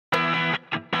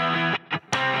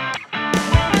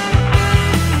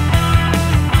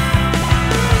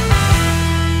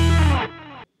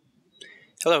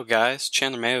Hello guys,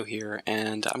 Chandler Mayo here,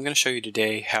 and I'm going to show you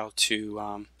today how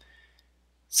to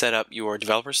set up your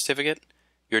developer certificate,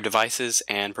 your devices,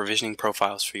 and provisioning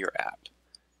profiles for your app.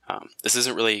 This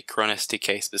isn't really Corona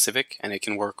SDK specific, and it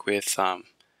can work with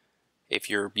if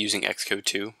you're using Xcode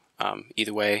too.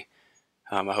 Either way,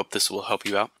 I hope this will help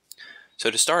you out.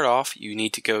 So to start off, you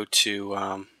need to go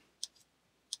to,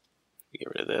 get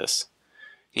rid of this,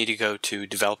 you need to go to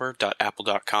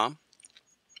developer.apple.com,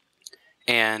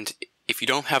 and if you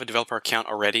don't have a developer account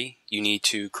already, you need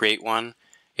to create one.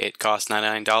 It costs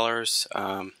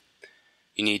 $99.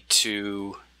 You need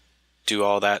to do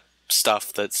all that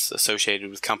stuff that's associated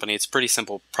with company. It's a pretty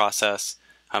simple process.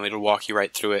 It'll walk you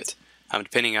right through it.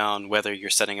 Depending on whether you're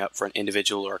setting up for an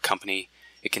individual or a company,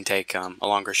 it can take a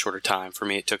longer or shorter time. For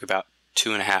me, it took about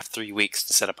 2.5 to 3 weeks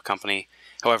to set up a company.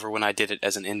 However, when I did it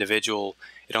as an individual,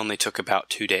 it only took about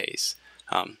 2 days.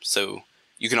 So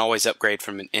you can always upgrade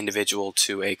from an individual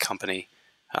to a company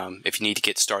if you need to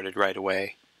get started right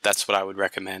away. That's what I would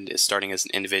recommend, is starting as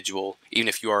an individual, even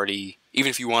if you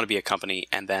want to be a company,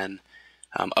 and then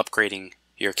upgrading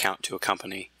your account to a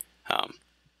company.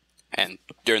 And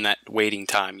during that waiting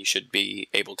time, you should be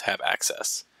able to have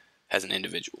access as an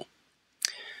individual.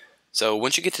 So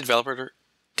once you get to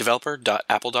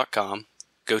developer.apple.com,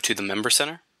 go to the Member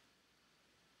Center,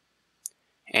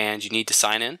 and you need to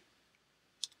sign in.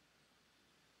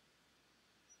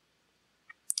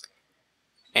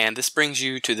 And this brings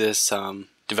you to this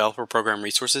Developer Program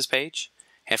Resources page.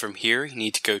 And from here, you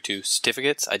need to go to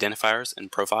Certificates, Identifiers,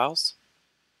 and Profiles.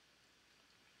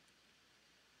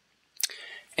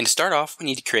 And to start off, we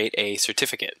need to create a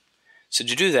certificate. So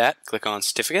to do that, click on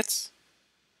Certificates.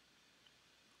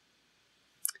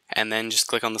 And then just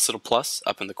click on this little plus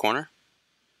up in the corner.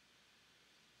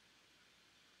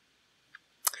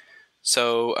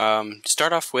 So to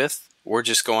start off with, we're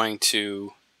just going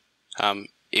to,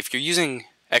 if you're using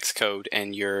Xcode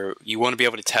and you want to be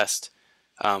able to test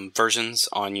versions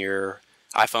on your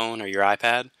iPhone or your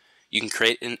iPad, you can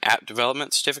create an app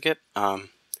development certificate.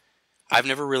 I've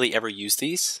never really ever used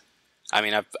these. I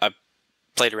mean, I've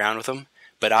played around with them,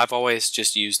 but I've always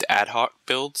just used ad hoc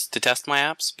builds to test my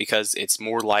apps because it's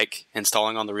more like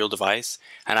installing on the real device,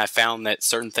 and I found that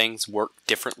certain things work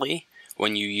differently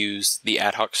when you use the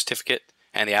ad hoc certificate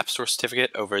and the App Store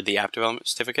certificate over the app development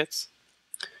certificates.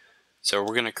 So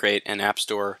we're going to create an App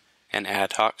Store and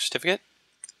ad hoc certificate.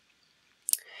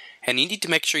 And you need to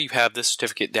make sure you have this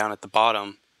certificate down at the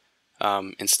bottom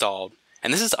installed.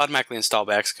 And this is automatically installed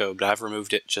by Xcode, but I've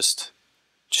removed it just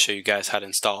to show you guys how to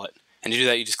install it. And to do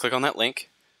that, you just click on that link,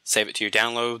 save it to your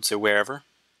downloads or wherever,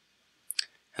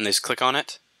 and just click on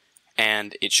it,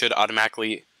 and it should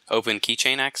automatically open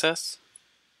Keychain Access,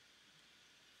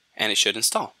 and it should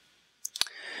install.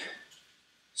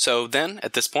 So then,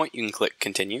 at this point, you can click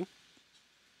Continue.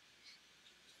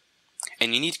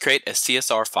 And you need to create a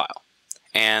CSR file.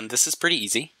 And this is pretty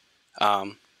easy.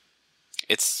 Most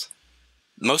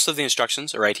of the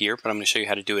instructions are right here, but I'm going to show you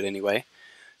how to do it anyway.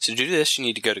 So to do this, you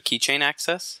need to go to Keychain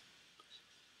Access.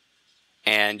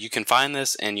 And you can find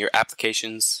this in your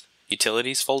Applications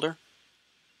Utilities folder.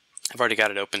 I've already got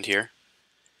it opened here.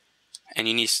 And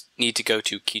you need to go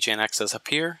to Keychain Access up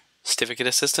here, Certificate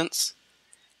Assistance,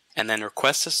 and then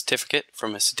request a certificate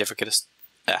from a certificate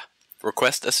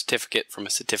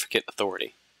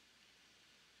authority.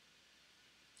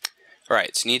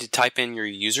 Alright, so you need to type in your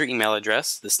user email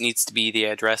address. This needs to be the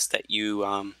address that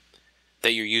you're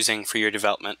using for your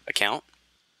development account.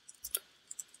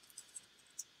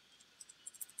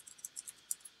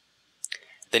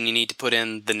 Then you need to put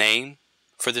in the name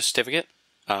for the certificate.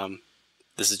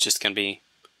 This is just going to be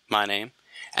my name.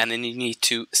 And then you need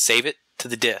to save it to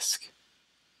the disk.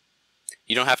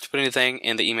 You don't have to put anything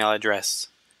in the email address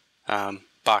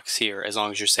box here as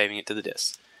long as you're saving it to the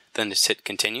disk. Then just hit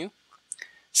Continue.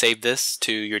 Save this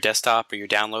to your desktop or your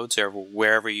downloads or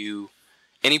wherever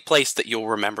any place that you'll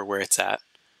remember where it's at.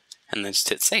 And then just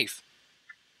hit Save.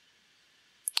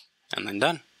 And then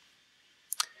done.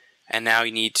 And now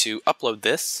you need to upload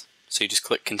this. So you just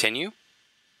click Continue.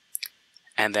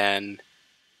 And then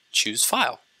choose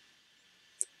File.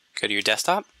 Go to your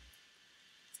desktop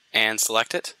and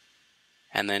select it.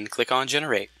 And then click on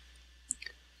Generate.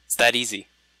 It's that easy.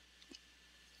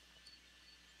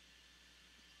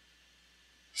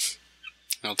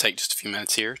 It'll take just a few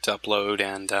minutes here to upload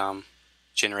and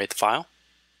generate the file.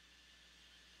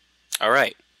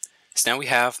 Alright, so now we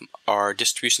have our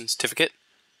distribution certificate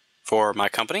for my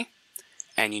company,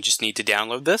 and you just need to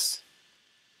download this,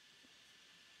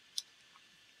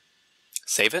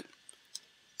 save it,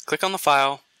 click on the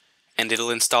file, and it'll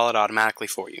install it automatically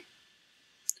for you.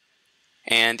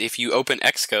 And if you open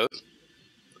Xcode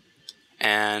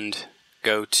and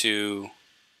go to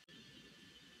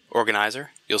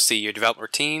Organizer, you'll see your developer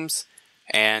teams,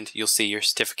 and you'll see your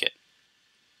certificate.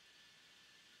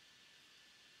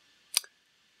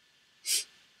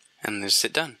 And just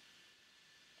hit done.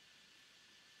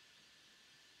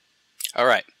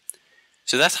 Alright,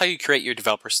 so that's how you create your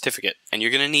developer certificate, and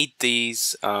you're going to need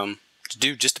these to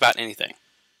do just about anything.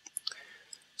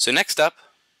 So next up,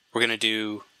 we're going to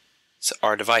do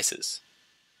our devices.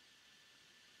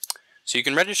 So you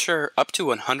can register up to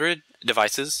 100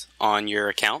 devices on your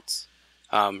accounts.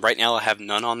 Right now I have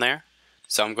none on there,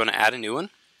 so I'm going to add a new one,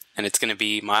 and it's going to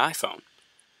be my iPhone.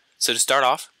 So to start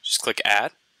off, just click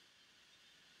Add,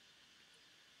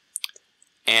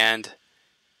 and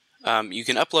you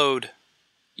can upload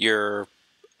your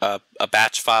a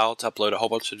batch file to upload a whole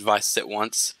bunch of devices at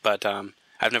once, but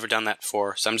I've never done that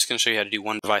before, so I'm just going to show you how to do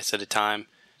one device at a time.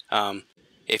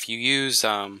 If you use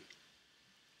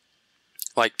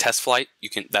like test flight,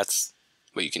 that's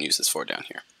what you can use this for down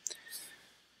here.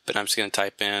 But I'm just going to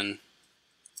type in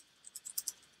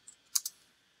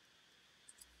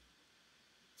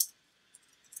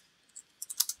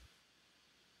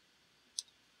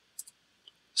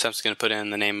so I'm just going to put in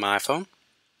the name of my iPhone.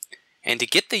 And to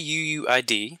get the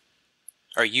UUID,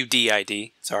 or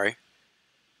UDID, sorry,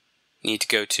 you need to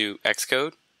go to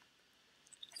Xcode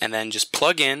and then just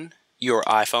plug in your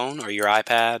iPhone or your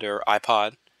iPad or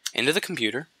iPod into the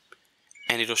computer,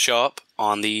 and it'll show up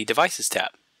on the Devices tab.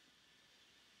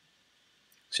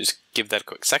 So just give that a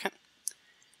quick second.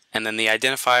 And then the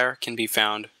identifier can be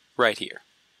found right here.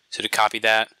 So to copy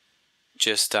that,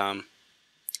 just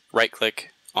right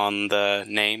click on the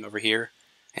name over here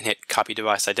and hit Copy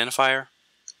Device Identifier,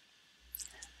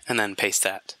 and then paste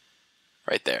that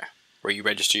right there where you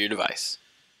register your device.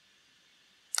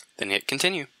 Then hit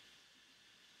Continue.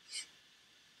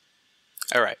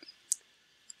 Alright,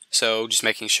 so just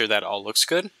making sure that all looks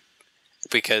good,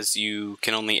 because you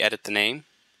can only edit the name,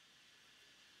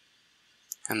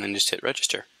 and then just hit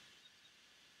Register.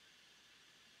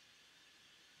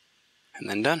 And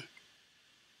then done.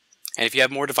 And if you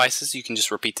have more devices, you can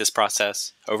just repeat this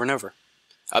process over and over,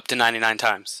 up to 99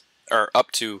 times, or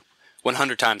up to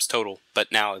 100 times total,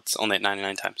 but now it's only at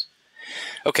 99 times.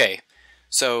 Okay,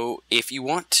 so if you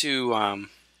want to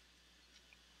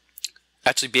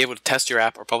actually be able to test your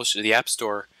app or publish it to the App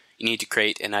Store, you need to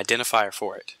create an identifier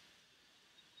for it.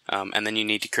 And then you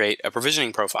need to create a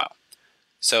provisioning profile.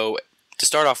 So to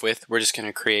start off with, we're just going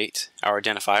to create our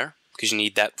identifier, because you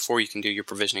need that before you can do your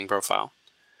provisioning profile.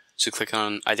 So click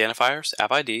on Identifiers,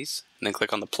 App IDs, and then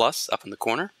click on the plus up in the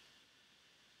corner.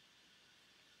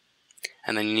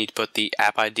 And then you need to put the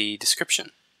App ID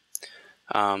description.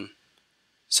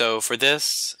 So for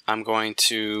this, I'm going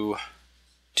to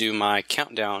do my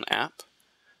countdown app.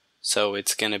 So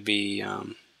it's going to be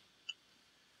and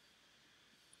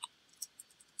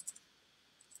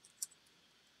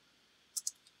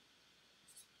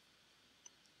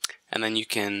then you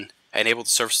can enable the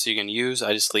services you're going to use.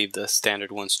 I just leave the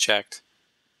standard ones checked.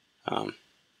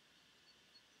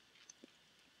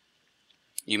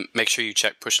 You make sure you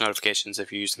check push notifications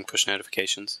if you're using push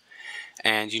notifications.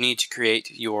 And you need to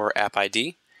create your app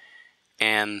ID.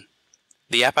 And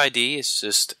the app ID is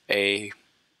just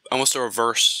almost a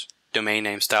reverse domain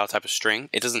name style type of string.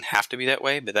 It doesn't have to be that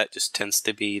way, but that just tends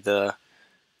to be the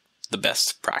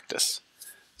best practice.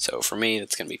 So for me,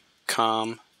 that's going to be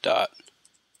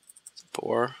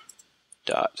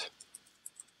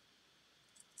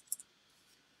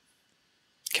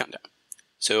com.support.countdown.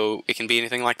 So it can be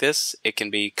anything like this. It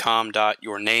can be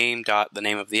com.yourname, the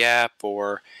name of the app,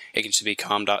 or it can just be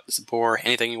com.support,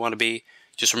 anything you want to be.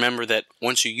 Just remember that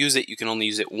once you use it, you can only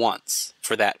use it once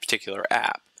for that particular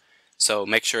app. So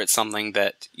make sure it's something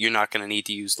that you're not going to need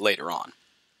to use later on.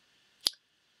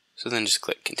 So then just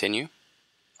click Continue.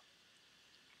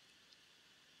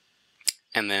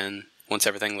 And then once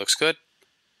everything looks good,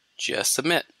 just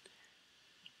submit.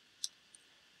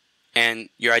 And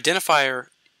your identifier,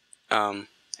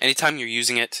 anytime you're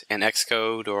using it in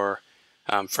Xcode or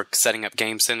for setting up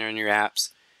Game Center in your apps,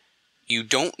 you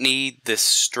don't need this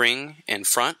string in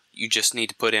front. You just need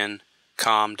to put in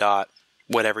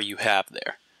com.whatever you have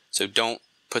there. So don't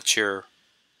put the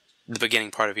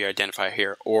beginning part of your identifier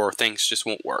here, or things just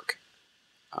won't work.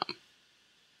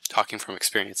 Talking from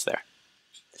experience there.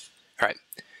 Alright,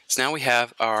 so now we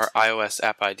have our iOS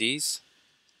app IDs.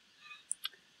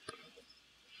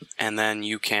 And then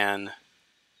you can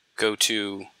go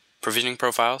to provisioning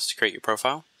profiles to create your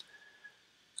profile.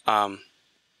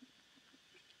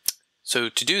 So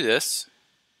to do this,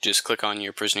 just click on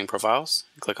your provisioning profiles,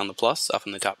 click on the plus up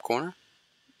in the top corner.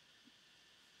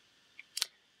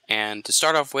 And to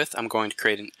start off with, I'm going to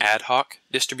create an ad hoc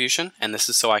distribution, and this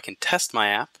is so I can test my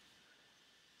app.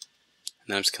 And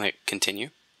then I'm just going to continue.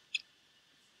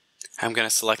 I'm going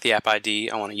to select the app ID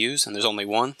I want to use, and there's only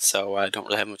one, so I don't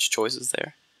really have much choices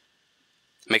there.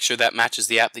 Make sure that matches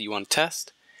the app that you want to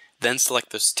test. Then select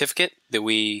the certificate that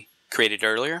we created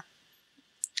earlier.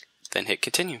 Then hit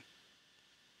continue.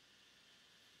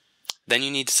 Then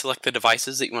you need to select the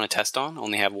devices that you want to test on. I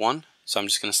only have one, so I'm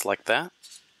just going to select that.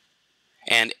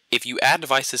 And if you add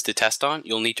devices to test on,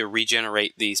 you'll need to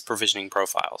regenerate these provisioning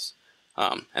profiles.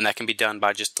 And that can be done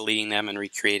by just deleting them and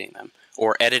recreating them,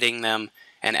 or editing them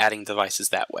and adding devices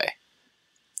that way.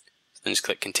 Then just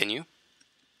click continue.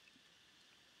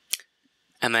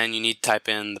 And then you need to type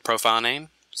in the profile name.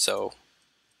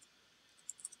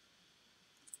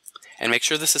 And make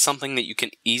sure this is something that you can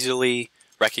easily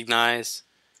recognize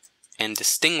and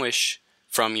distinguish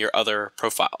from your other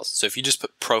profiles. So if you just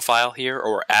put profile here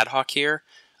or ad hoc here,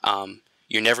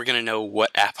 you're never going to know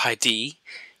what app ID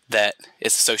that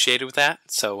is associated with that.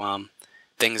 So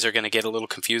things are going to get a little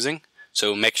confusing.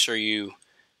 So make sure you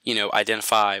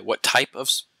identify what type of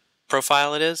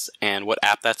profile it is and what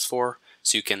app that's for,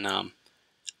 so you can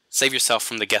save yourself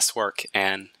from the guesswork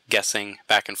and guessing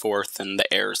back and forth and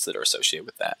the errors that are associated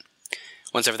with that.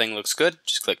 Once everything looks good,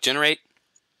 just click generate.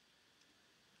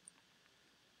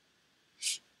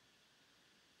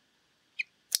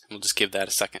 We'll just give that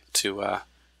a second to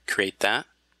create that.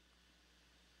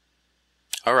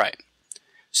 Alright,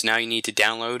 so now you need to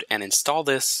download and install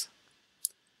this.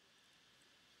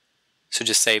 So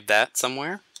just save that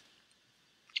somewhere.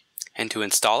 And to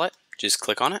install it, just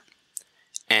click on it.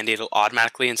 And it'll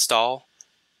automatically install.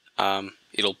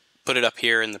 It'll put it up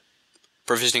here in the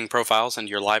provisioning profiles and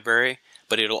your library,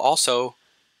 but it'll also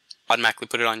automatically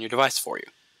put it on your device for you.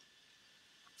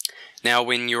 Now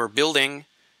when you're building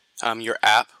your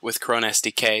app with Corona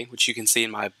SDK, which you can see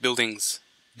in my building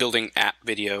app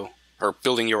video, or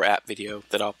building your app video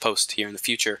that I'll post here in the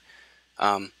future,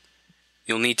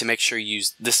 you'll need to make sure you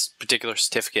use this particular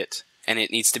certificate, and it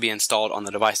needs to be installed on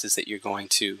the devices that you're going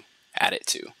to add it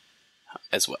to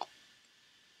as well.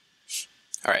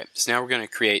 Alright, so now we're going to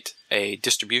create a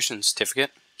distribution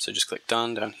certificate. So just click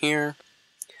done down here,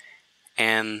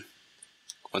 and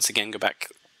once again go back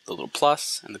the little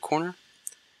plus in the corner.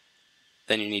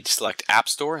 Then you need to select App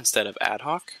Store instead of Ad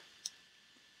Hoc.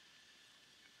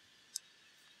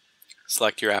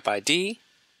 Select your app ID.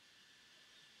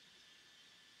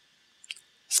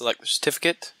 Select the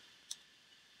certificate.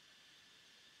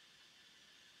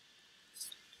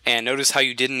 And notice how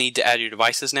you didn't need to add your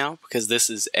devices now, because this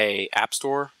is a App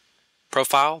Store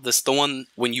profile. This is the one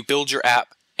when you build your app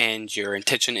and your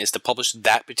intention is to publish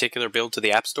that particular build to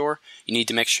the App Store, you need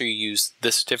to make sure you use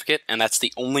this certificate, and that's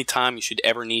the only time you should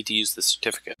ever need to use this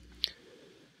certificate.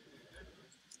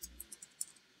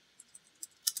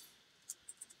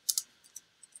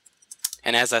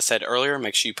 And as I said earlier,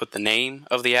 make sure you put the name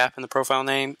of the app in the profile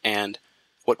name and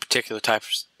what particular type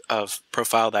of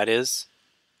profile that is.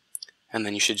 And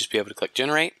then you should just be able to click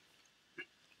generate.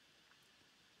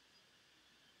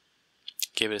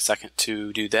 Give it a second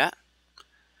to do that.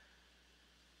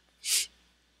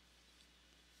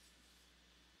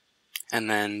 And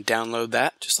then download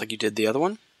that just like you did the other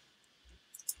one.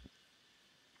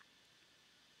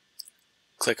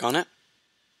 Click on it,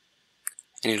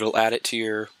 and it'll add it to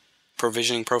your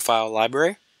provisioning profile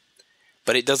library.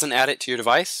 But it doesn't add it to your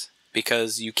device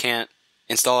because you can't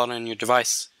install it on your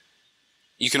device.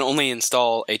 You can only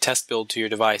install a test build to your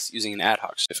device using an ad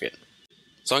hoc certificate.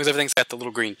 As long as everything's got the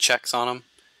little green checks on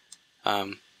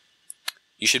them,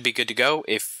 you should be good to go.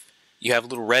 If you have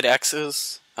little red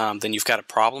X's, then you've got a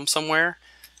problem somewhere.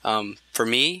 For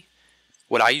me,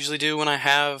 what I usually do when I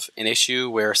have an issue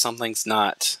where something's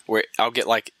not, where I'll get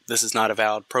like, this is not a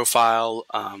valid profile,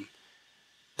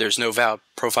 there's no valid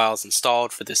profiles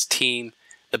installed for this team,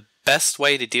 the best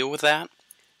way to deal with that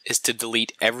is to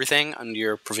delete everything under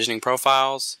your provisioning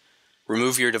profiles,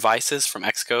 remove your devices from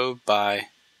Xcode by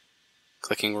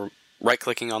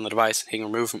right-clicking on the device and hitting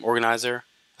remove from organizer.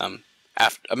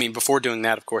 Before doing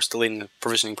that, of course, deleting the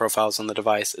provisioning profiles on the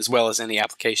device, as well as any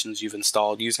applications you've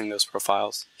installed using those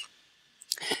profiles.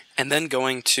 And then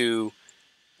going to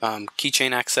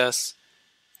keychain access,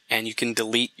 and you can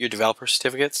delete your developer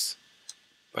certificates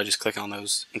by just clicking on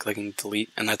those and clicking delete,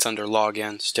 and that's under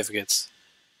login certificates,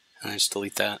 and then just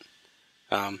delete that.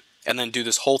 And then do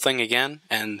this whole thing again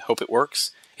and hope it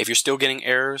works. If you're still getting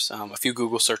errors, a few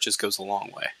Google searches goes a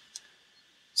long way.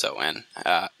 So,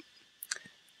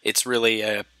 it's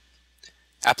really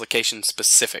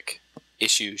application-specific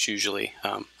issues usually.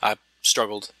 I've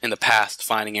struggled in the past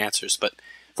finding answers, but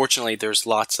fortunately there's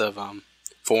lots of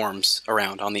forums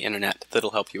around on the internet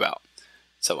that'll help you out.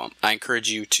 So I encourage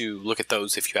you to look at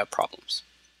those if you have problems.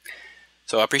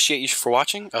 So I appreciate you for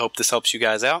watching. I hope this helps you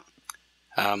guys out.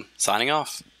 Signing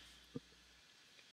off.